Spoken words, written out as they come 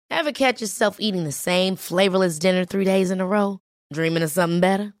Ever catch yourself eating the same flavorless dinner 3 days in a row? Dreaming of something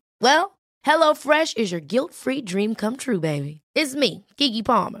better? Well, HelloFresh is your guilt-free dream come true, baby. It's me, Keke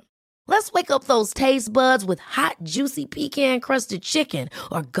Palmer. Let's wake up those taste buds with hot, juicy pecan-crusted chicken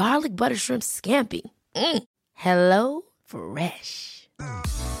or garlic butter shrimp scampi. Hello Fresh.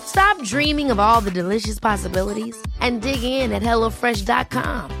 Stop dreaming of all the delicious possibilities and dig in at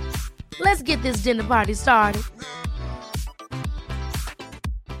HelloFresh.com. Let's get this dinner party started.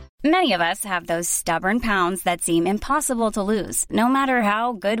 Many of us have those stubborn pounds that seem impossible to lose, no matter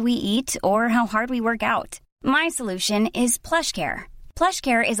how good we eat or how hard we work out. My solution is PlushCare.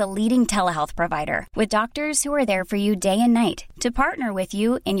 PlushCare is a leading telehealth provider with doctors who are there for you day and night to partner with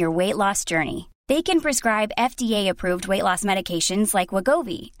you in your weight loss journey. They can prescribe FDA-approved weight loss medications like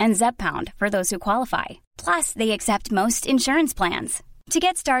Wegovy and Zepbound for those who qualify. Plus, they accept most insurance plans. To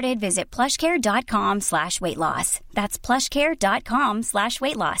get started, visit plushcare.com/weightloss. That's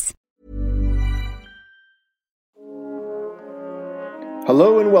plushcare.com/weightloss.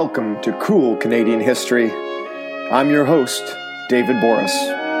 Hello and welcome to Cool Canadian History. I'm your host, David Boris.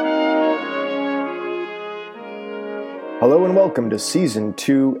 Hello and welcome to Season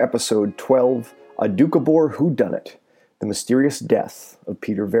 2, Episode 12, A Doukhobor Whodunit, The Mysterious Death of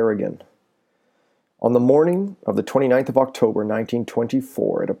Peter Verrigan. On the morning of the 29th of October,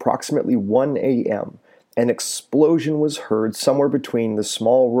 1924, at approximately 1 a.m., an explosion was heard somewhere between the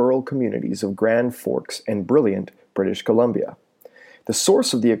small rural communities of Grand Forks and Brilliant, British Columbia. The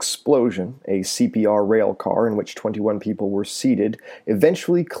source of the explosion, a CPR rail car in which 21 people were seated,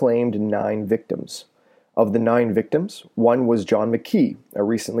 eventually claimed 9 victims. Of the 9 victims, one was John McKee, a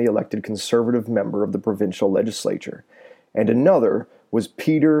recently elected Conservative member of the provincial legislature, and another was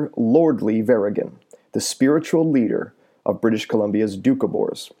Peter Lordley Verrigan, the spiritual leader of British Columbia's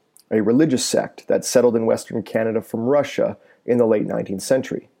Doukhobors, a religious sect that settled in Western Canada from Russia in the late 19th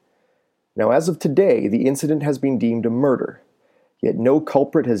century. Now, as of today, the incident has been deemed a murder, yet no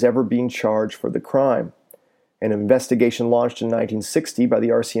culprit has ever been charged for the crime. An investigation launched in 1960 by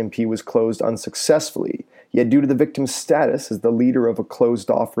the RCMP was closed unsuccessfully, yet due to the victim's status as the leader of a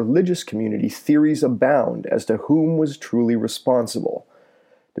closed-off religious community, theories abound as to whom was truly responsible.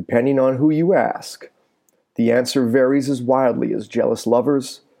 Depending on who you ask, the answer varies as wildly as jealous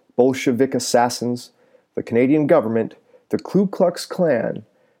lovers, Bolshevik assassins, the Canadian government, the Ku Klux Klan,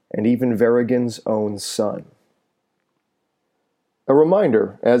 and even Verrigan's own son. A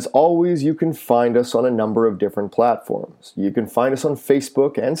reminder, as always, you can find us on a number of different platforms. You can find us on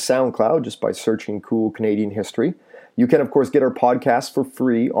Facebook and SoundCloud just by searching Cool Canadian History. You can, of course, get our podcast for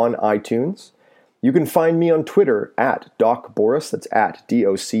free on iTunes. You can find me on Twitter at Doc Boris, that's at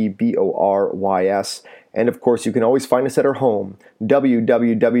DOCBORYS. And of course, you can always find us at our home,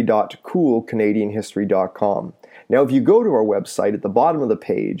 www.coolcanadianhistory.com. Now, if you go to our website, at the bottom of the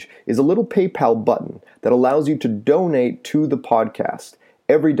page is a little PayPal button that allows you to donate to the podcast.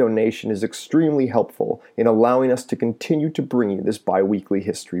 Every donation is extremely helpful in allowing us to continue to bring you this bi-weekly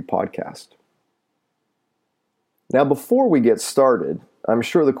history podcast. Now, before we get started, I'm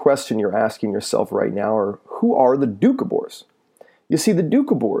sure the question you're asking yourself right now are, who are the Doukhobors? You see, the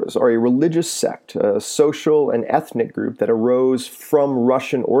Doukhobors are a religious sect, a social and ethnic group that arose from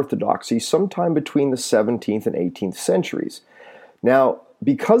Russian Orthodoxy sometime between the 17th and 18th centuries. Now,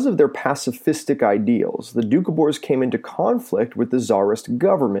 because of their pacifistic ideals, the Doukhobors came into conflict with the Tsarist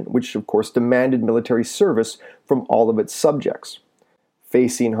government, which of course demanded military service from all of its subjects.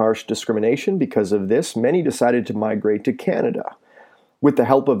 Facing harsh discrimination because of this, many decided to migrate to Canada. With the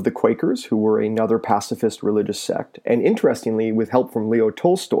help of the Quakers, who were another pacifist religious sect, and interestingly, with help from Leo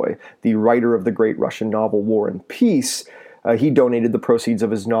Tolstoy, the writer of the great Russian novel War and Peace, he donated the proceeds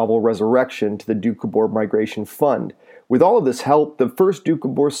of his novel Resurrection to the Doukhobor Migration Fund. With all of this help, the first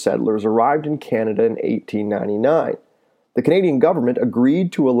Doukhobor settlers arrived in Canada in 1899. The Canadian government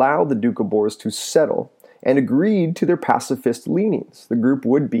agreed to allow the Doukhobors to settle and agreed to their pacifist leanings. The group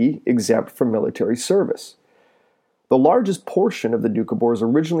would be exempt from military service. The largest portion of the Doukhobors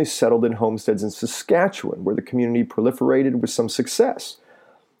originally settled in homesteads in Saskatchewan, where the community proliferated with some success.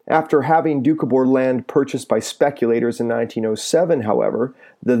 After having Doukhobor land purchased by speculators in 1907, however,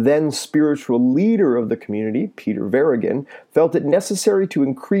 the then spiritual leader of the community, Peter Verrigan, felt it necessary to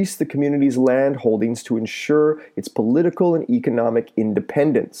increase the community's land holdings to ensure its political and economic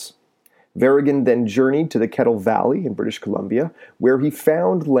independence. Verrigan then journeyed to the Kettle Valley in British Columbia, where he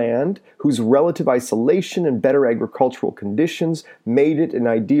found land whose relative isolation and better agricultural conditions made it an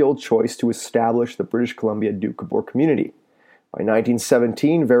ideal choice to establish the British Columbia Doukhobor community. By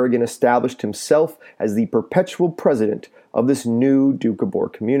 1917, Verrigan established himself as the perpetual president of this new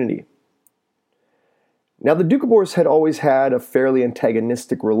Doukhobor community. Now, the Doukhobors had always had a fairly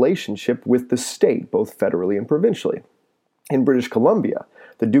antagonistic relationship with the state, both federally and provincially. In British Columbia,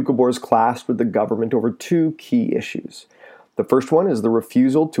 the Doukhobors clashed with the government over two key issues. The first one is the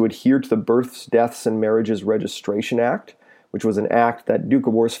refusal to adhere to the Births, Deaths, and Marriages Registration Act, which was an act that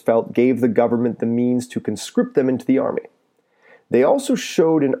Doukhobors felt gave the government the means to conscript them into the army. They also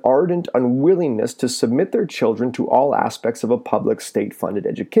showed an ardent unwillingness to submit their children to all aspects of a public state-funded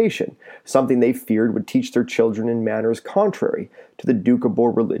education, something they feared would teach their children in manners contrary to the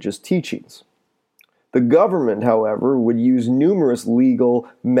Doukhobor religious teachings. The government, however, would use numerous legal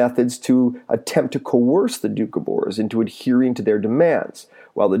methods to attempt to coerce the Doukhobors into adhering to their demands,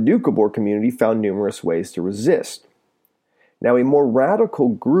 while the Doukhobor community found numerous ways to resist. Now, a more radical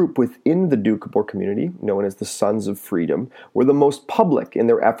group within the Doukhobor community, known as the Sons of Freedom, were the most public in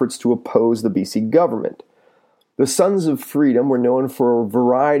their efforts to oppose the BC government. The Sons of Freedom were known for a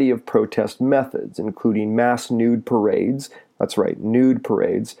variety of protest methods, including mass nude parades, that's right, nude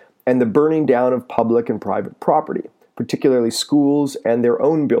parades, and the burning down of public and private property, particularly schools and their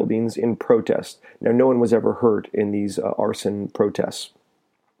own buildings in protest. Now, no one was ever hurt in these arson protests.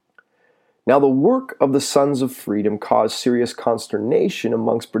 Now, the work of the Sons of Freedom caused serious consternation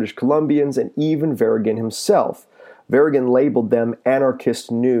amongst British Columbians and even Verrigan himself. Verrigan labeled them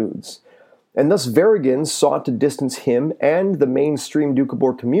anarchist nudes. And thus Verrigan sought to distance him and the mainstream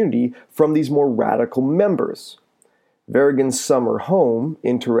Doukhobor community from these more radical members. Verrigan's summer home,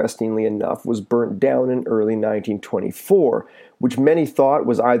 interestingly enough, was burnt down in early 1924, which many thought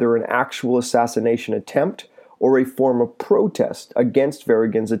was either an actual assassination attempt or a form of protest against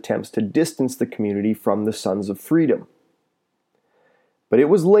Verrigan's attempts to distance the community from the Sons of Freedom. But it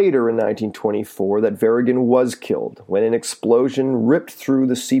was later in 1924 that Verrigan was killed when an explosion ripped through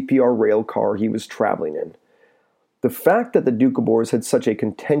the CPR rail car he was traveling in. The fact that the Doukhobors had such a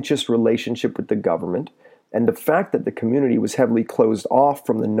contentious relationship with the government, and the fact that the community was heavily closed off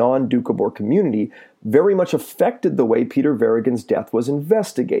from the non-Doukhobor community very much affected the way Peter Verrigan's death was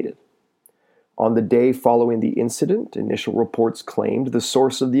investigated. On the day following the incident, initial reports claimed the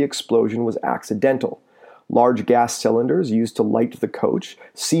source of the explosion was accidental. Large gas cylinders used to light the coach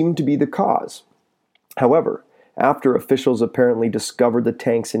seemed to be the cause. However, after officials apparently discovered the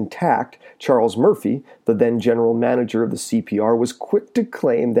tanks intact, Charles Murphy, the then general manager of the CPR, was quick to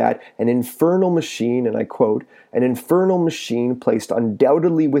claim that an infernal machine, and I quote, "an infernal machine placed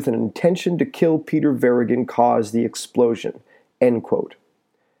undoubtedly with an intention to kill Peter Verrigan caused the explosion," end quote.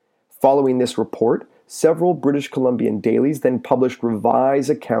 Following this report, several British Columbian dailies then published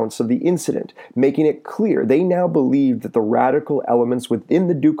revised accounts of the incident, making it clear they now believed that the radical elements within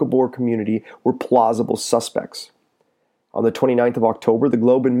the Doukhobor community were plausible suspects. On the 29th of October, the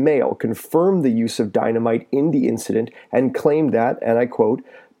Globe and Mail confirmed the use of dynamite in the incident and claimed that, and I quote,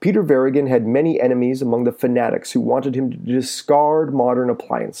 "Peter Verrigan had many enemies among the fanatics who wanted him to discard modern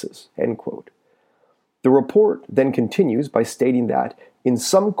appliances," end quote. The report then continues by stating that in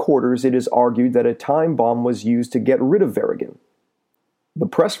some quarters it is argued that a time bomb was used to get rid of Verrigan. The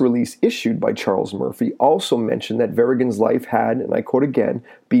press release issued by Charles Murphy also mentioned that Verrigan's life had, and I quote again,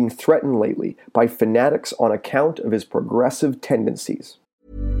 been threatened lately by fanatics on account of his progressive tendencies.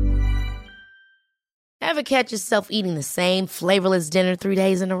 Ever catch yourself eating the same flavorless dinner 3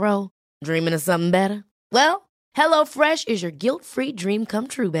 days in a row? Dreaming of something better? Well, HelloFresh is your guilt-free dream come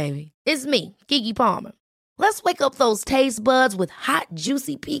true, baby. It's me, Keke Palmer. Let's wake up those taste buds with hot,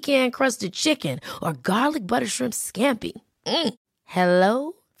 juicy pecan-crusted chicken or garlic butter shrimp scampi.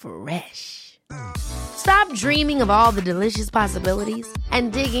 Hello Fresh. Stop dreaming of all the delicious possibilities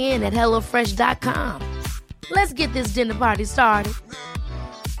and dig in at HelloFresh.com. Let's get this dinner party started.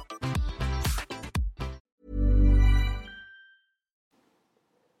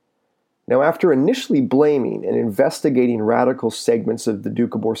 Now, after initially blaming and investigating radical segments of the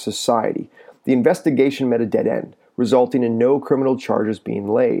Doukhobor society, the investigation met a dead end, resulting in no criminal charges being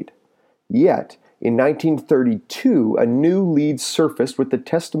laid. Yet, in 1932, a new lead surfaced with the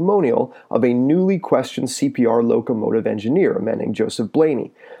testimonial of a newly questioned CPR locomotive engineer, a man named Joseph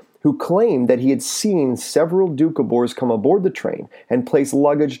Blaney, who claimed that he had seen several Doukhobors come aboard the train and place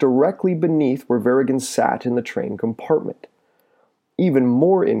luggage directly beneath where Verrigan sat in the train compartment. Even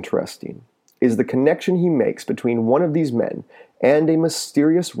more interesting is the connection he makes between one of these men and a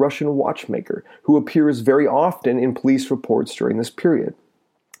mysterious Russian watchmaker who appears very often in police reports during this period.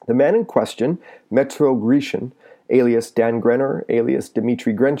 The man in question, Metro Grishin, alias Dan Grenner, alias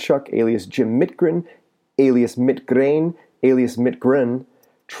Dmitry Grenchuk, alias Jim Mitgren, alias Mitgrain, alias Mitgren,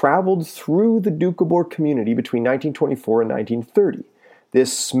 traveled through the Doukhobor community between 1924 and 1930.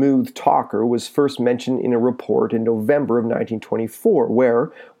 This smooth talker was first mentioned in a report in November of 1924,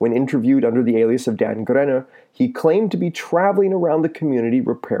 where, when interviewed under the alias of Dan Greiner, he claimed to be traveling around the community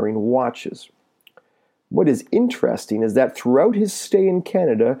repairing watches. What is interesting is that throughout his stay in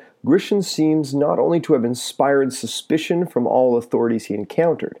Canada, Grishin seems not only to have inspired suspicion from all authorities he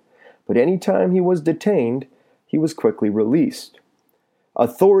encountered, but any time he was detained, he was quickly released.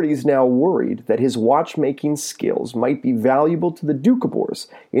 Authorities now worried that his watchmaking skills might be valuable to the Doukhobors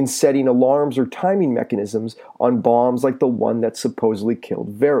in setting alarms or timing mechanisms on bombs like the one that supposedly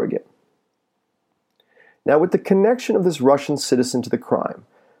killed Varagin. Now, with the connection of this Russian citizen to the crime,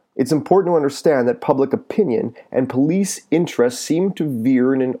 it's important to understand that public opinion and police interest seem to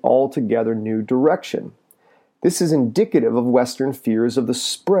veer in an altogether new direction. This is indicative of Western fears of the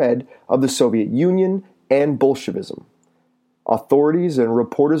spread of the Soviet Union and Bolshevism. Authorities and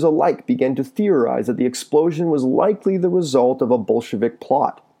reporters alike began to theorize that the explosion was likely the result of a Bolshevik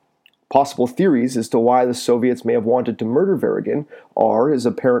plot. Possible theories as to why the Soviets may have wanted to murder Varagin are his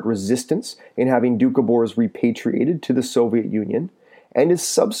apparent resistance in having Doukhobors repatriated to the Soviet Union and his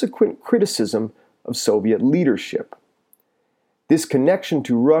subsequent criticism of Soviet leadership. This connection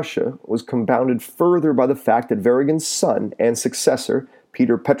to Russia was compounded further by the fact that Varagin's son and successor,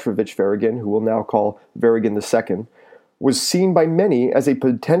 Peter Petrovich Varagin, who we'll now call Varagin II, was seen by many as a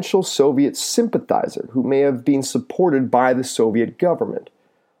potential Soviet sympathizer who may have been supported by the Soviet government.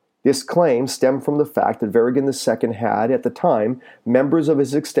 This claim stemmed from the fact that Varagin II had, at the time, members of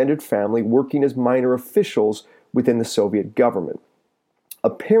his extended family working as minor officials within the Soviet government.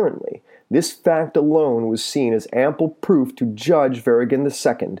 Apparently, this fact alone was seen as ample proof to judge Varagin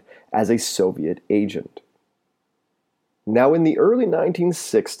II as a Soviet agent. Now, in the early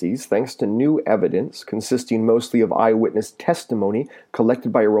 1960s, thanks to new evidence consisting mostly of eyewitness testimony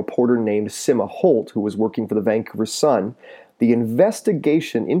collected by a reporter named Sima Holt, who was working for the Vancouver Sun, the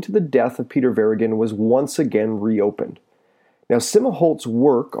investigation into the death of Peter Varagin was once again reopened. Now, Sima Holt's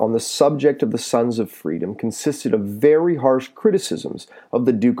work on the subject of the Sons of Freedom consisted of very harsh criticisms of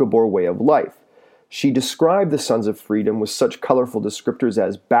the Doukhobor way of life. She described the Sons of Freedom with such colorful descriptors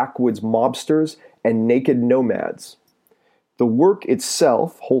as backwoods mobsters and naked nomads. The work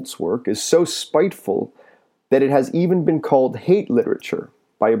itself, Holt's work, is so spiteful that it has even been called hate literature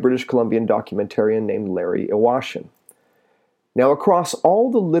by a British Columbian documentarian named Larry Iwashin. Now, across all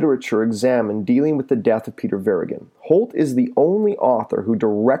the literature examined dealing with the death of Peter Varagin, Holt is the only author who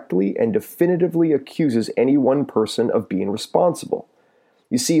directly and definitively accuses any one person of being responsible.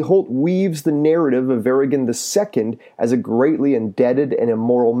 You see, Holt weaves the narrative of Varagin II as a greatly indebted and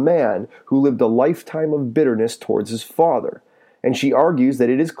immoral man who lived a lifetime of bitterness towards his father, and she argues that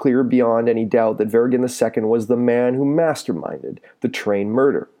it is clear beyond any doubt that Varagin II was the man who masterminded the train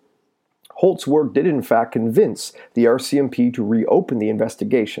murder. Holt's work did in fact convince the RCMP to reopen the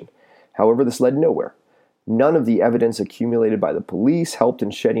investigation. However, this led nowhere. None of the evidence accumulated by the police helped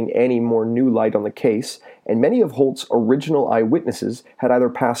in shedding any more new light on the case, and many of Holt's original eyewitnesses had either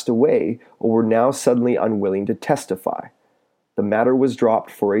passed away or were now suddenly unwilling to testify. The matter was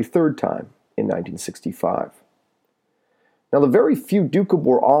dropped for a third time in 1965. Now, the very few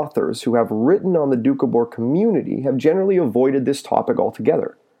Doukhobor authors who have written on the Doukhobor community have generally avoided this topic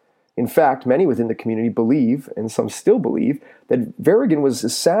altogether. In fact, many within the community believe, and some still believe, that Varagin was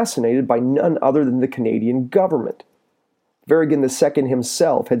assassinated by none other than the Canadian government. Varagin II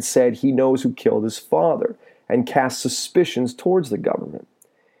himself had said he knows who killed his father, and cast suspicions towards the government.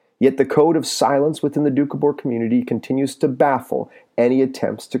 Yet the code of silence within the Doukhobor community continues to baffle any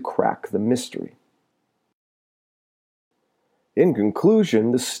attempts to crack the mystery. In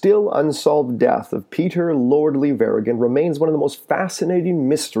conclusion, the still unsolved death of Peter Lordly Varagin remains one of the most fascinating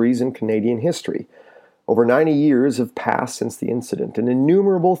mysteries in Canadian history. Over 90 years have passed since the incident, and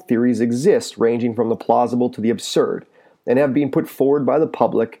innumerable theories exist ranging from the plausible to the absurd, and have been put forward by the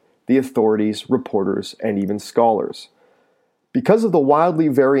public, the authorities, reporters, and even scholars. Because of the wildly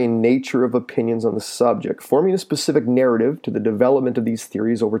varying nature of opinions on the subject, forming a specific narrative to the development of these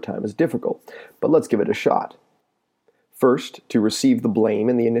theories over time is difficult, but let's give it a shot. First, to receive the blame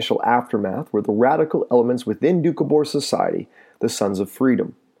in the initial aftermath were the radical elements within Doukhobor society, the Sons of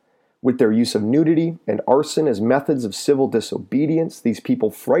Freedom. With their use of nudity and arson as methods of civil disobedience, these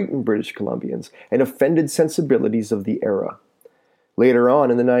people frightened British Columbians and offended sensibilities of the era. Later on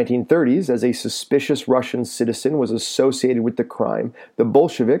in the 1930s, as a suspicious Russian citizen was associated with the crime, the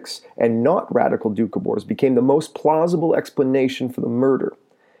Bolsheviks and not radical Doukhobors became the most plausible explanation for the murder.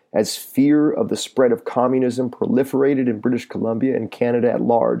 As fear of the spread of communism proliferated in British Columbia and Canada at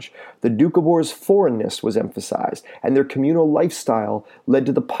large, the Doukhobors' foreignness was emphasized, and their communal lifestyle led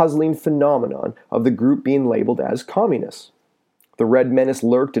to the puzzling phenomenon of the group being labeled as communists. The Red Menace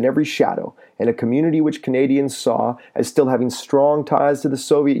lurked in every shadow, and a community which Canadians saw as still having strong ties to the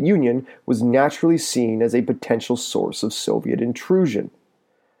Soviet Union was naturally seen as a potential source of Soviet intrusion.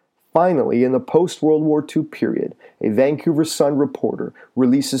 Finally, in the post-World War II period, a Vancouver Sun reporter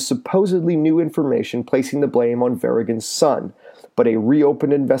releases supposedly new information placing the blame on Verrigan's son, but a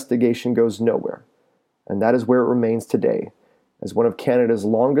reopened investigation goes nowhere. And that is where it remains today, as one of Canada's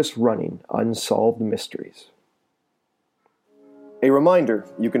longest-running unsolved mysteries. A reminder,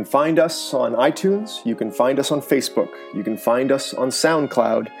 you can find us on iTunes, you can find us on Facebook, you can find us on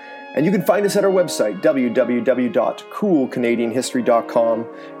SoundCloud, and you can find us at our website, www.coolcanadianhistory.com.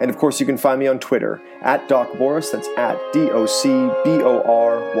 And of course, you can find me on Twitter, at Doc Boris, that's at DOCBORYS.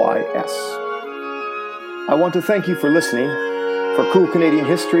 I want to thank you for listening. For Cool Canadian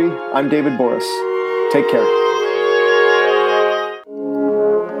History, I'm David Boris. Take care.